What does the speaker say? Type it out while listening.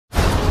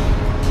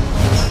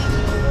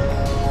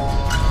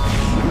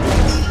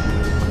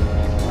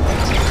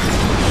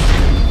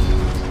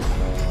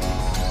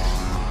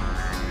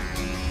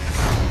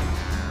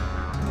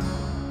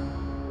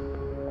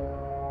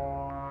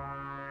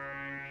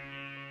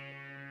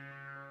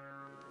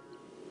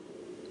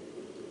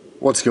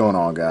What's going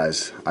on,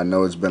 guys? I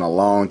know it's been a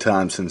long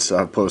time since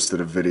I've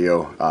posted a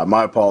video.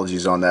 My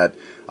apologies on that.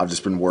 I've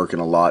just been working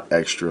a lot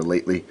extra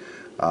lately.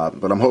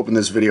 But I'm hoping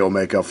this video will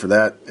make up for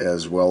that,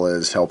 as well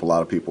as help a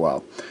lot of people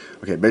out.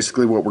 Okay,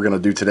 basically what we're going to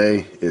do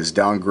today is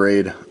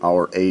downgrade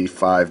our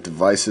A5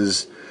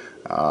 devices,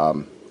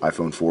 iPhone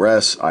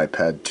 4S,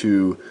 iPad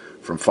 2,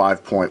 from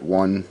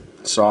 5.1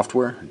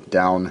 software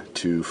down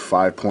to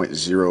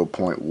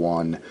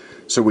 5.0.1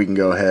 so we can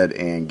go ahead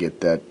and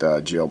get that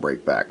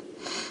jailbreak back.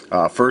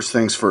 First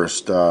things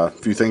first, a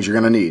few things you're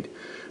going to need.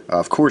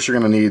 Of course, you're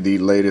going to need the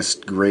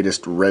latest,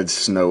 greatest Red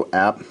Snow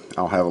app.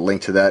 I'll have a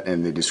link to that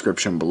in the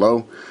description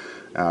below,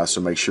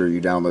 so make sure you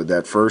download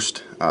that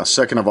first.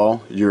 Second of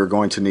all, you're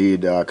going to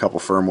need a couple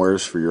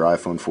firmwares for your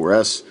iPhone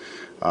 4S.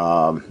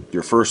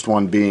 Your first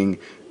one being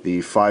the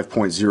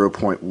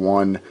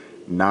 5.0.1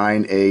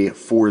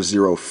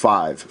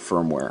 9A405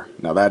 firmware.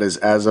 Now that is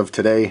as of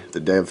today. The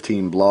dev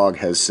team blog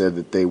has said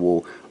that they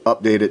will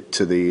update it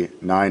to the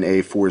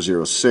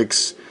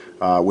 9A406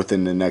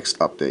 within the next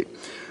update.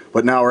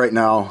 But right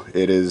now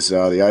it is the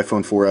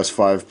iPhone 4S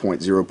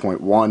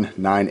 5.0.1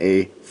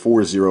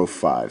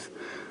 9A405.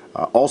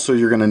 Also,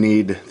 you're going to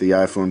need the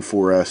iPhone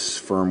 4S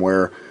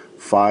firmware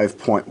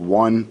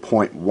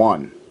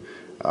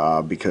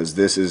 5.1.1 because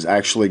this is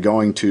actually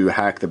going to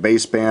hack the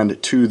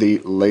baseband to the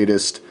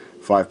latest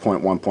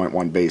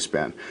 5.1.1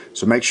 baseband.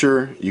 So make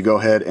sure you go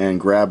ahead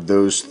and grab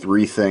those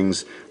three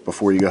things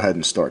before you go ahead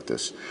and start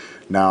this.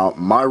 Now,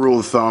 my rule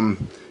of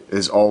thumb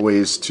is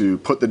always to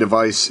put the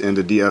device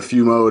into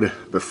DFU mode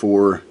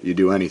before you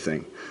do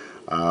anything.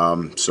 So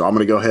I'm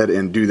going to go ahead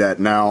and do that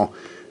now.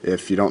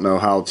 If you don't know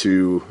how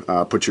to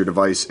put your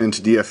device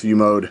into DFU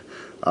mode,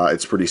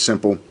 it's pretty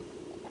simple.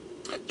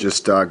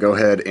 Just go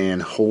ahead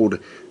and hold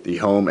the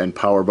home and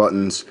power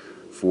buttons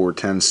for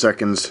 10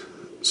 seconds.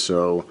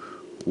 So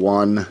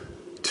 1,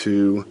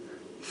 2,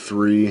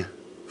 3,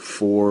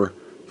 4,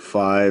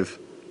 5,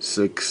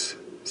 6,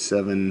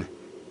 7,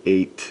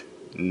 8,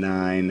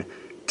 9,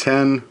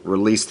 10.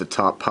 Release the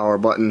top power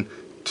button.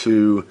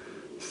 2,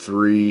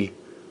 3,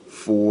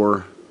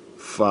 4,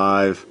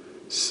 5,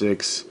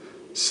 6,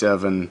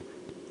 7,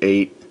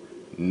 8,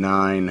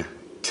 9,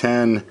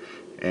 10,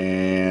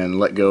 and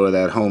let go of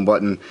that home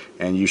button,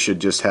 and you should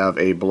just have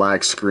a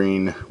black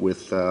screen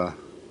with a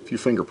few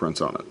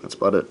fingerprints on it. That's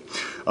about it.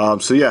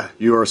 So yeah,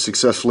 you are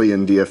successfully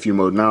in DFU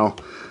mode now.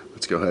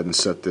 Let's go ahead and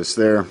set this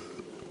there.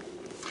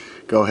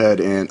 Go ahead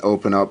and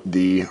open up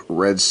the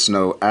Red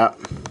Snow app.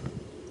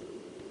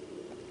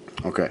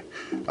 Okay,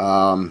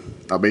 now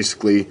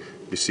basically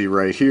you see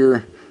right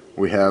here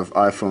we have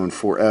iPhone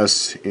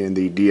 4S in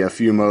the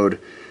DFU mode.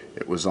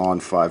 It was on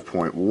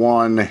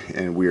 5.1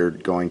 and we're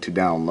going to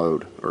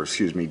downgrade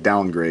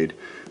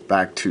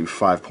back to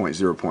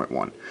 5.0.1.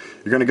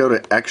 You're going to go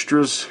to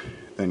extras,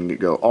 then you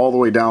go all the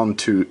way down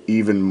to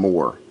even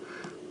more.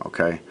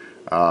 Okay,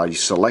 you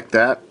select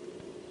that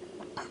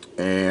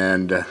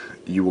and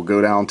you will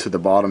go down to the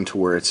bottom to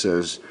where it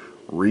says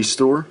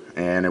restore,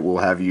 and it will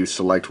have you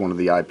select one of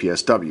the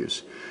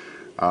IPSWs.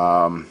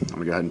 I'm going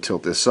to go ahead and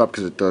tilt this up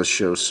because it does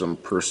show some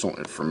personal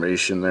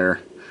information there.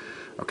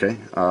 Okay,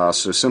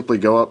 so simply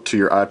go up to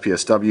your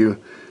IPSW,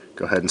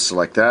 go ahead and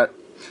select that.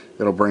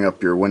 It'll bring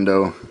up your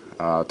window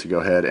to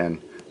go ahead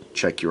and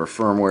check your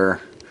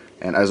firmware.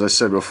 And as I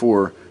said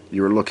before,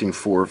 you are looking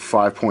for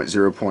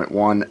 5.0.1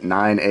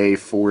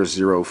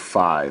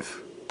 9A405.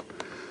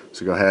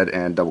 So go ahead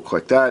and double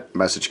click that.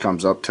 Message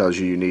comes up, tells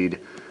you need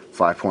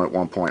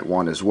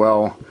 5.1.1 as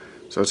well.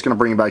 So it's going to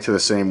bring you back to the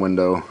same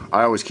window.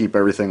 I always keep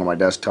everything on my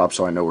desktop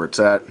so I know where it's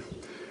at. Go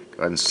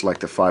ahead and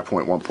select the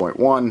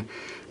 5.1.1,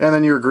 and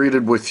then you're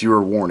greeted with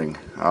your warning.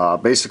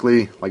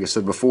 Basically, like I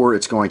said before,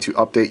 it's going to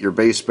update your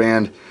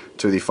baseband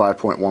to the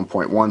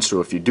 5.1.1.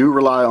 So if you do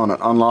rely on an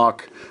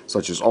unlock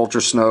such as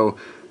Ultra Snow,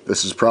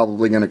 this is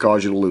probably going to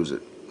cause you to lose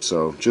it.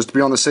 So just to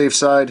be on the safe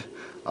side,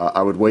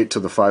 I would wait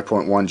till the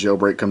 5.1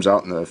 jailbreak comes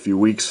out in a few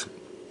weeks.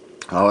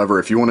 However,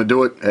 if you want to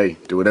do it, hey,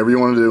 do whatever you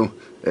want to do.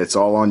 It's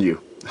all on you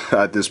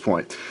at this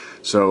point.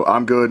 So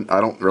I'm good.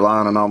 I don't rely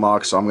on an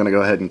unlock, so I'm going to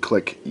go ahead and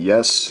click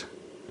yes.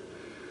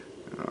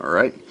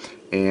 Alright,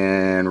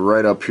 and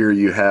right up here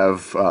you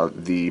have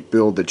the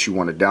build that you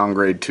want to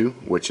downgrade to,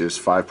 which is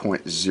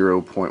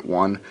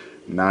 5.0.1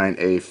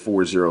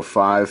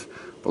 9A405.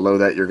 Below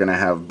that you're going to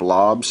have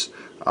blobs.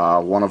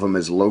 One of them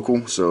is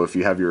local, so if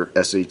you have your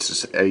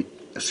SHSH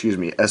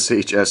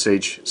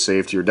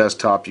saved to your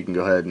desktop, you can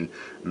go ahead and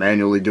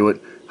manually do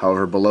it.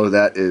 However, below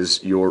that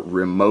is your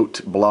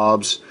remote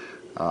blobs.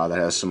 That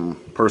has some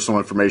personal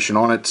information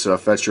on it. So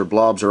if that's your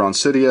blobs are on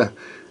Cydia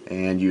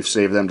and you've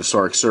saved them to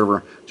Sark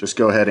server, just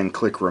go ahead and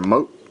click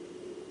remote,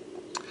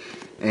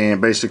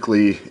 and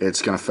basically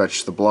it's going to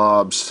fetch the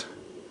blobs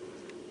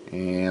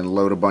and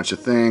load a bunch of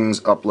things,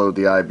 upload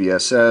the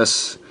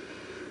IBSS,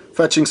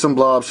 fetching some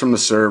blobs from the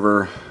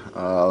server.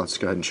 Let's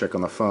go ahead and check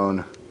on the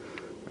phone.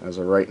 As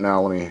of right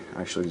now, let me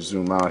actually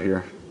zoom out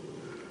here.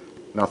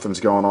 Nothing's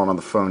going on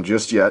the phone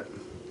just yet.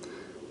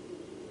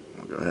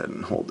 I'll go ahead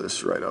and hold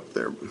this right up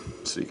there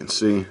so you can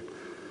see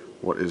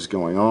what is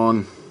going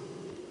on.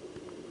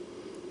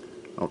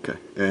 Okay,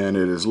 and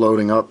it is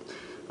loading up.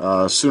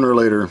 Sooner or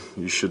later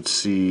you should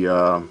see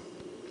the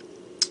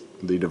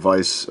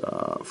device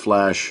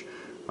flash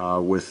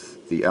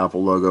with the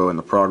Apple logo and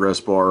the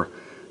progress bar.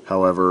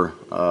 However,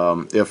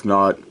 if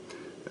not,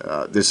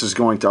 this is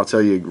going to, I'll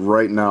tell you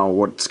right now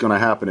what's going to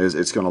happen is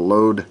it's going to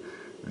load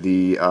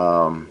the,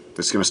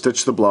 it's going to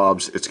stitch the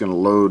blobs, it's going to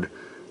load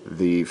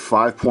the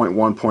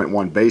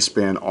 5.1.1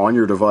 baseband on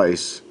your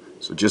device.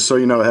 So just so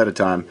you know ahead of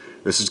time,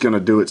 this is going to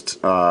do it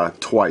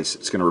twice.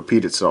 It's going to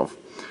repeat itself.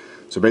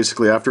 So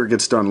basically after it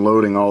gets done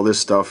loading all this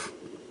stuff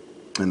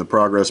and the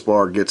progress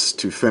bar gets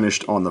to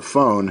finished on the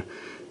phone,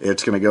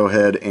 it's going to go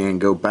ahead and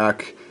go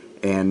back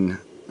and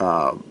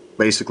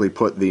basically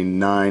put the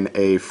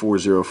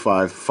 9A405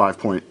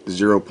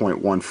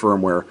 5.0.1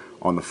 firmware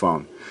on the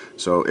phone.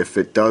 So if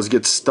it does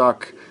get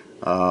stuck,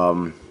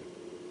 you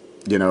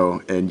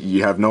know, and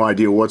you have no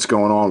idea what's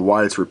going on,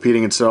 why it's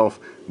repeating itself,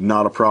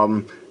 not a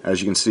problem.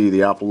 As you can see,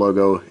 the Apple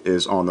logo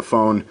is on the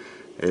phone.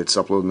 It's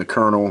uploading the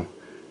kernel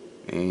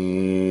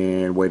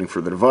and waiting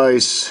for the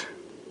device.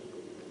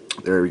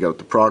 There we go,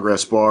 the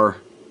progress bar.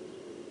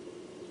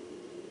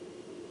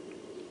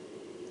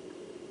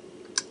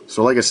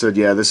 So like I said,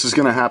 yeah, this is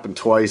going to happen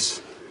twice.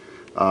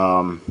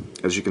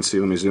 As you can see,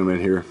 let me zoom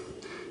in here.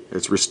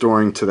 It's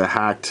restoring to the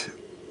hacked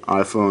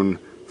iPhone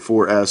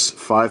 4S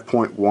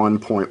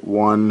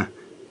 5.1.1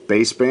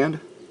 baseband.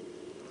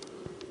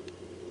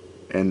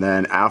 And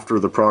then after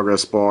the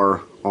progress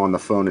bar on the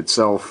phone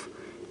itself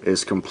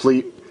is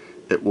complete,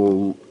 it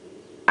will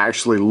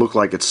actually look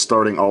like it's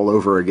starting all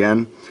over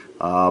again.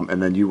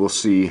 And then you will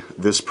see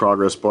this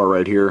progress bar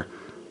right here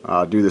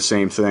do the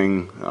same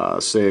thing,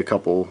 say a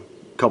couple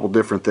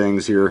different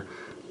things here,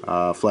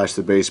 flash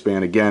the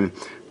baseband again,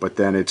 but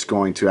then it's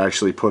going to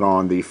actually put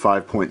on the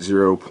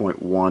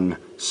 5.0.1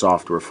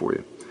 software for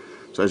you.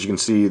 So as you can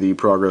see, the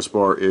progress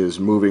bar is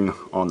moving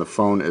on the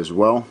phone as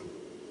well.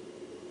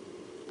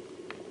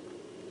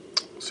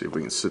 Let's see if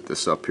we can sit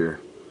this up here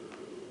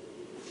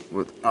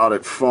without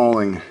it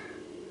falling.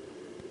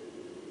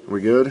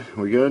 We good?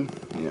 We good?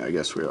 Yeah, I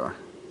guess we are.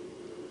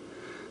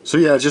 So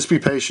yeah, just be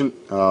patient.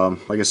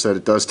 Like I said,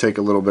 it does take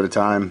a little bit of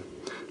time.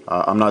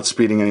 I'm not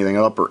speeding anything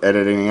up or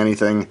editing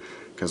anything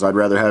because I'd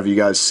rather have you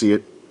guys see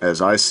it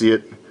as I see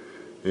it,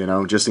 you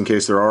know, just in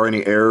case there are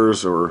any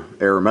errors or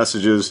error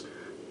messages,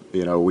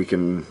 you know, we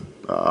can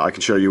I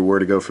can show you where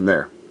to go from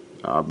there.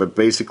 But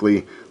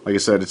basically, like I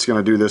said, it's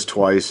going to do this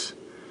twice,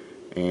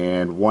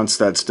 and once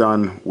that's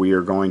done, we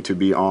are going to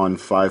be on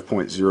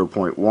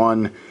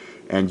 5.0.1,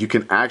 and you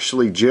can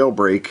actually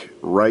jailbreak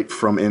right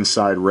from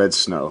inside Red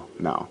Snow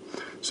now.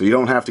 So you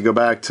don't have to go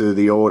back to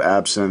the old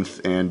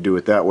Absinthe and do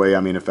it that way. I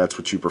mean, if that's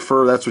what you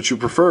prefer, that's what you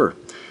prefer,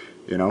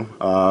 you know.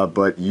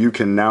 But you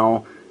can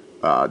now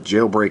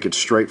jailbreak it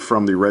straight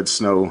from the Red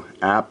Snow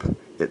app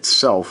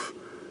itself.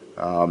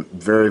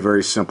 Very,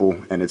 very simple,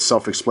 and it's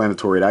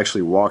self-explanatory. It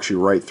actually walks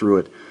you right through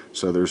it,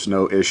 so there's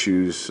no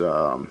issues,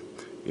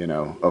 you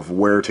know, of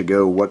where to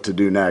go, what to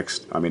do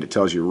next. I mean, it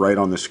tells you right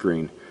on the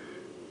screen.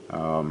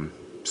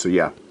 So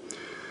yeah.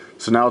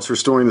 So now it's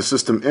restoring the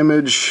system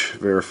image,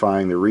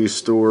 verifying the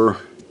restore,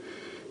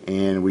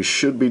 and we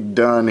should be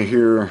done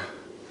here.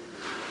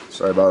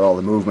 Sorry about all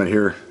the movement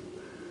here.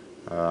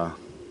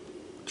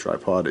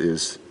 Tripod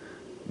is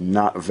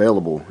not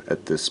available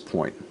at this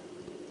point.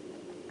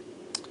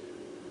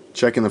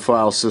 Checking the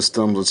file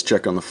system. Let's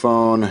check on the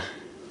phone.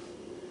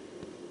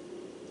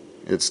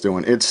 It's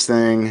doing its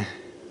thing.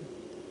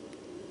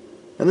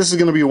 And this is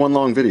going to be one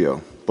long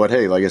video. But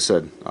hey, like I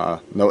said,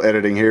 no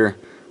editing here.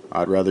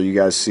 I'd rather you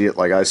guys see it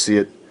like I see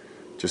it,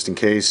 just in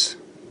case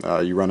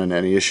you run into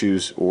any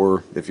issues,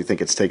 or if you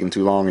think it's taking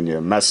too long and you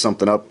mess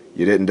something up,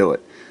 you didn't do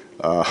it.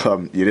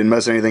 You didn't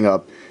mess anything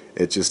up.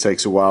 It just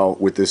takes a while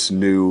with this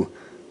new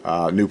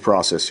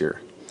process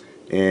here.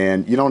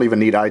 And you don't even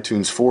need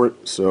iTunes for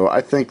it, so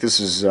I think this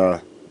is, I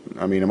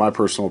mean, in my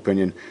personal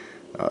opinion,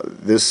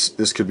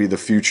 this could be the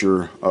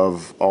future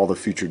of all the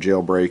future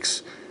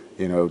jailbreaks,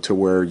 you know, to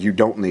where you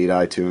don't need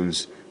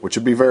iTunes, which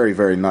would be very,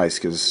 very nice,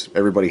 because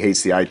everybody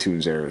hates the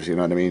iTunes errors, you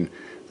know what I mean?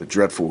 The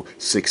dreadful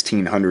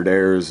 1600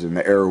 errors and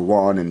the error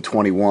 1 and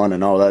 21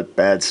 and all that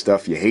bad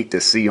stuff you hate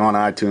to see on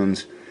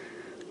iTunes.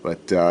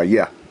 But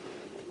yeah,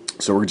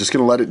 so we're just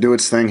going to let it do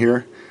its thing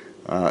here.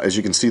 As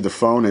you can see, the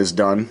phone is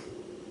done.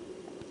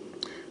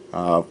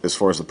 As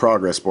far as the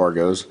progress bar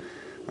goes,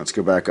 let's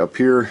go back up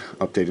here,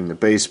 updating the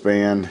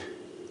baseband,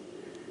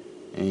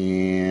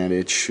 and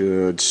it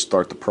should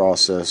start the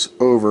process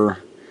over,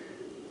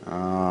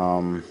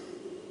 and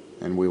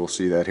we will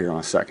see that here in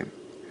a second.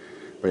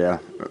 But yeah,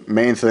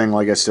 main thing,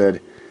 like I said,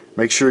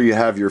 make sure you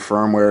have your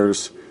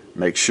firmwares,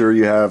 make sure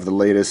you have the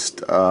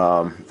latest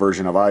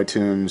version of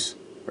iTunes,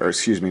 or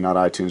excuse me, not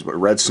iTunes, but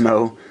Red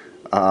Snow,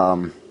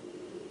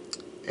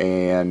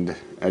 and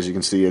as you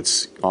can see,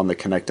 it's on the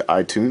connect to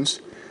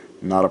iTunes.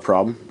 Not a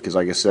problem, because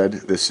like I said,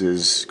 this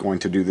is going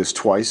to do this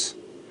twice,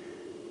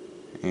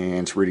 and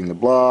it's reading the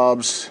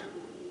blobs,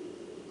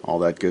 all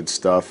that good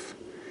stuff,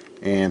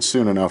 and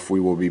soon enough we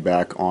will be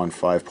back on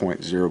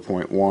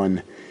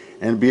 5.0.1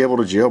 and be able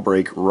to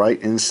jailbreak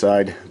right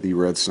inside the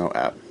Red Snow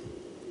app.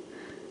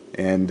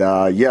 And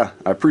yeah,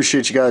 I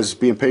appreciate you guys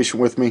being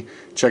patient with me,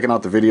 checking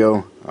out the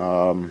video.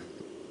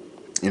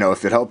 You know,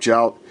 if it helped you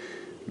out,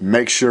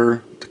 make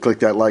sure to click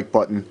that like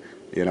button.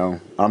 You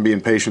know, I'm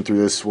being patient through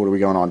this. What are we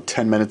going on?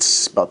 10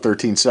 minutes, about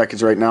 13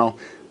 seconds right now.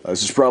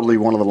 This is probably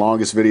one of the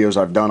longest videos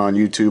I've done on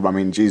YouTube. I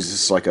mean, geez,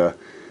 this is like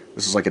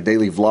a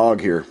daily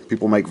vlog here.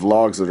 People make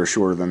vlogs that are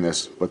shorter than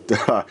this, but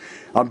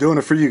I'm doing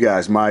it for you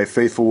guys, my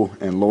faithful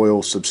and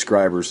loyal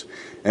subscribers.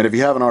 And if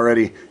you haven't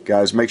already,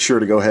 guys, make sure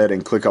to go ahead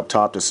and click up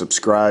top to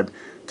subscribe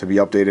to be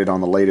updated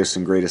on the latest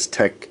and greatest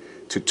tech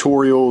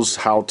tutorials,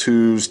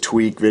 how-tos,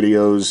 tweak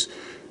videos,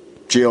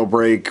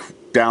 jailbreak,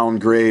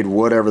 downgrade,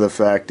 whatever the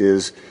fact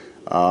is.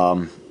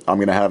 I'm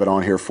going to have it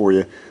on here for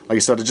you. Like I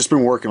said, I've just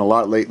been working a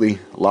lot lately,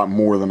 a lot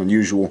more than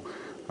usual.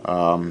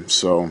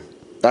 So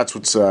that's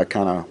what's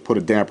kind of put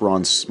a damper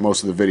on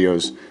most of the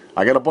videos.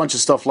 I got a bunch of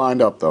stuff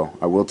lined up, though.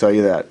 I will tell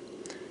you that.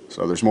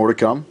 So there's more to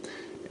come.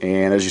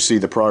 And as you see,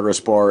 the progress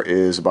bar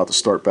is about to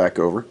start back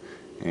over.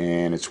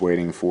 And it's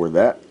waiting for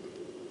that.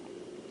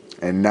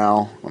 And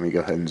now, let me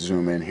go ahead and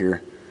zoom in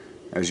here.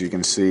 As you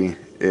can see,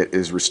 it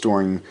is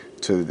restoring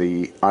to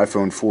the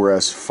iPhone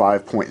 4S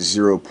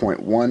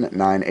 5.0.1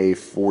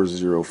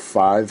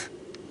 9A405.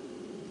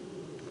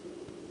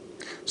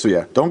 So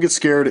yeah, don't get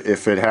scared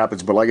if it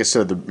happens, but like I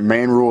said, the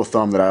main rule of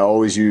thumb that I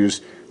always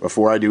use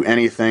before I do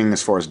anything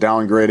as far as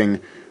downgrading,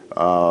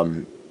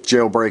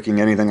 jailbreaking,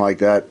 anything like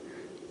that,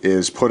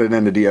 is put it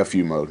into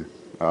DFU mode.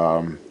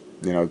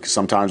 You know, 'cause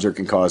sometimes there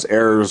can cause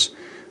errors.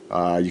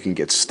 You can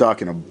get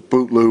stuck in a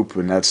boot loop,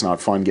 and that's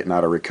not fun getting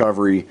out of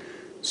recovery.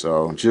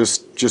 So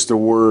just a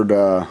word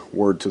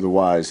to the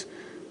wise.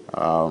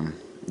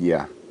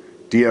 Yeah,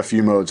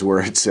 DFU mode's where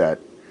it's at.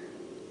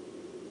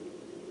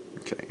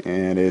 Okay,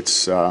 and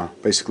it's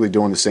basically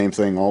doing the same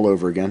thing all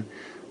over again.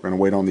 We're going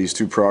to wait on these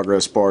two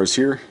progress bars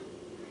here,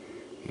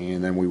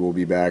 and then we will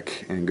be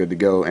back and good to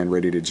go and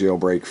ready to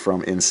jailbreak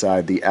from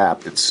inside the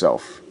app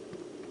itself.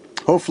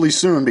 Hopefully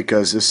soon,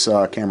 because this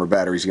camera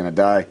battery is going to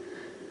die.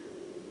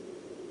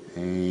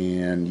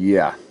 And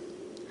yeah.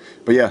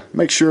 But yeah,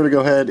 make sure to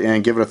go ahead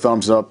and give it a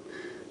thumbs up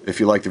if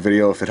you liked the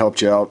video, if it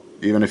helped you out.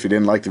 Even if you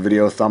didn't like the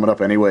video, thumb it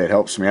up anyway. It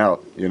helps me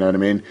out. You know what I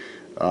mean?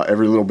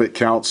 Every little bit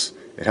counts.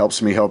 It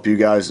helps me help you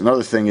guys.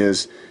 Another thing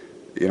is,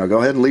 you know, go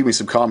ahead and leave me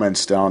some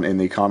comments down in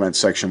the comment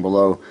section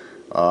below.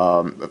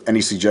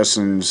 Any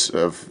suggestions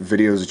of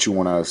videos that you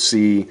want to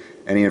see,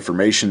 any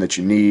information that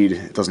you need.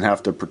 It doesn't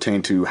have to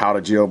pertain to how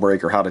to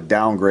jailbreak or how to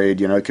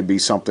downgrade. You know, it could be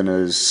something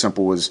as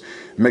simple as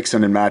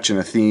mixing and matching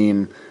a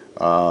theme,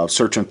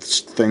 searching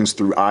things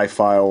through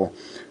iFile,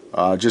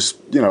 just,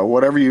 you know,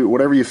 whatever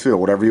you feel,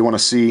 whatever you want to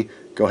see,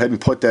 go ahead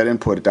and put that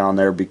input down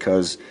there,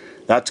 because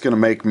that's going to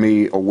make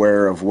me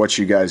aware of what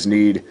you guys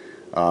need.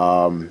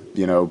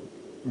 You know,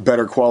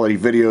 better quality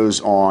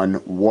videos on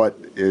what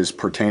is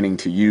pertaining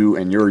to you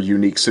and your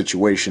unique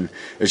situation.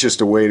 It's just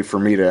a way for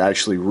me to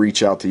actually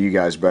reach out to you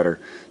guys better.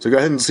 So go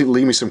ahead and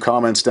leave me some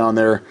comments down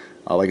there.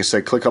 Like I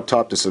said, click up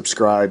top to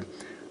subscribe.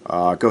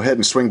 Go ahead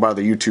and swing by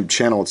the YouTube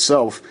channel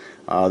itself.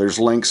 There's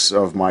links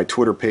of my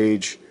Twitter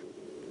page.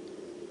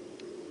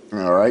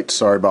 Alright,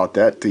 sorry about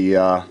that.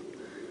 The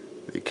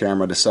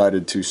camera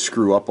decided to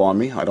screw up on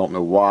me. I don't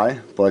know why,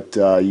 but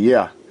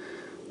yeah,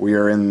 we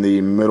are in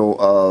the middle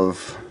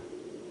of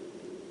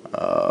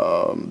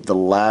the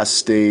last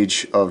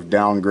stage of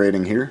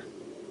downgrading here.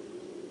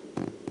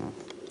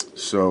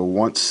 So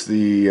once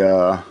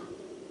the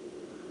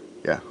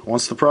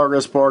once the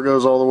progress bar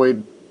goes all the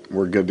way,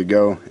 we're good to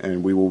go,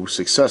 and we will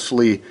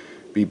successfully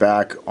be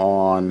back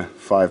on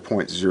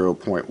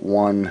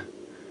 5.0.1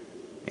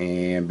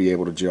 and be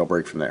able to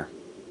jailbreak from there.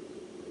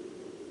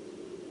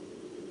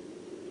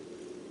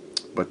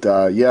 But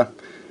yeah,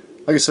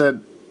 like I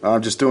said,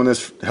 I'm just doing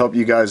this to help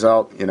you guys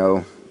out. You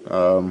know,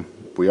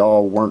 we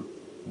all weren't,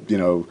 you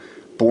know,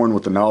 born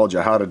with the knowledge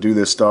of how to do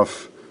this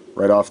stuff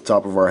right off the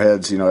top of our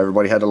heads. You know,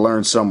 everybody had to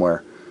learn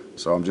somewhere.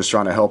 So I'm just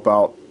trying to help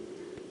out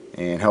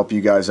and help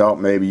you guys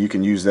out. Maybe you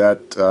can use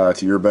that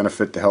to your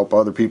benefit to help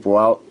other people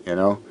out, you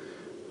know.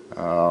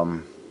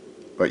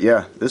 But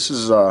yeah, this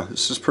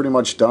is pretty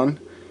much done.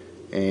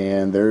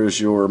 And there's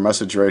your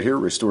message right here.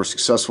 Restore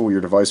successful.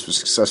 Your device was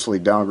successfully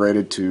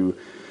downgraded to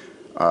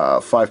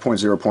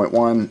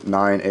 5.0.1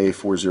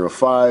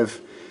 9A405.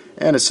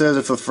 And it says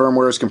if the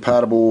firmware is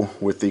compatible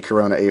with the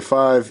Corona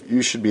A5,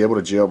 you should be able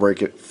to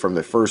jailbreak it from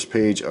the first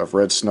page of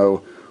Red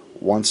Snow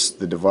once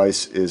the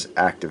device is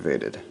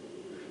activated.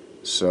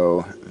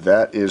 So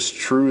that is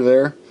true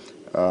there.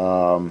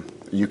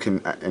 You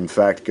can, in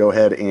fact, go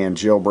ahead and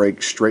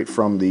jailbreak straight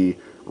from the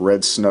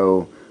Red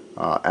Snow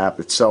app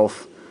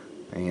itself.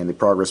 And the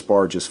progress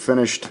bar just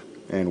finished,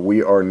 and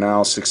we are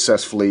now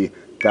successfully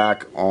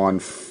back on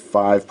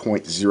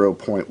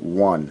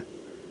 5.0.1.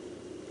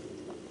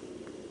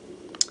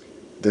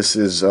 This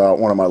is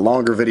one of my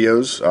longer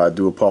videos. I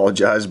do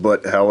apologize,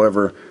 but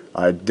however,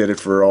 I did it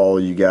for all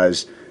of you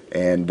guys,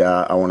 and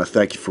I want to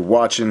thank you for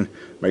watching.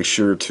 Make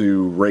sure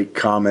to rate,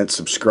 comment,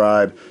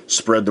 subscribe,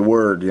 spread the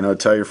word. You know,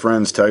 tell your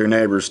friends, tell your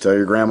neighbors, tell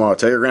your grandma,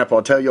 tell your grandpa,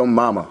 tell your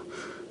mama.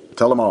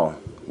 Tell them all.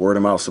 Word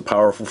of mouth's a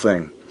powerful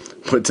thing.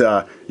 But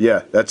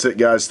yeah, that's it,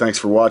 guys. Thanks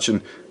for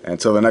watching.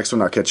 Until the next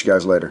one, I'll catch you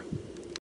guys later.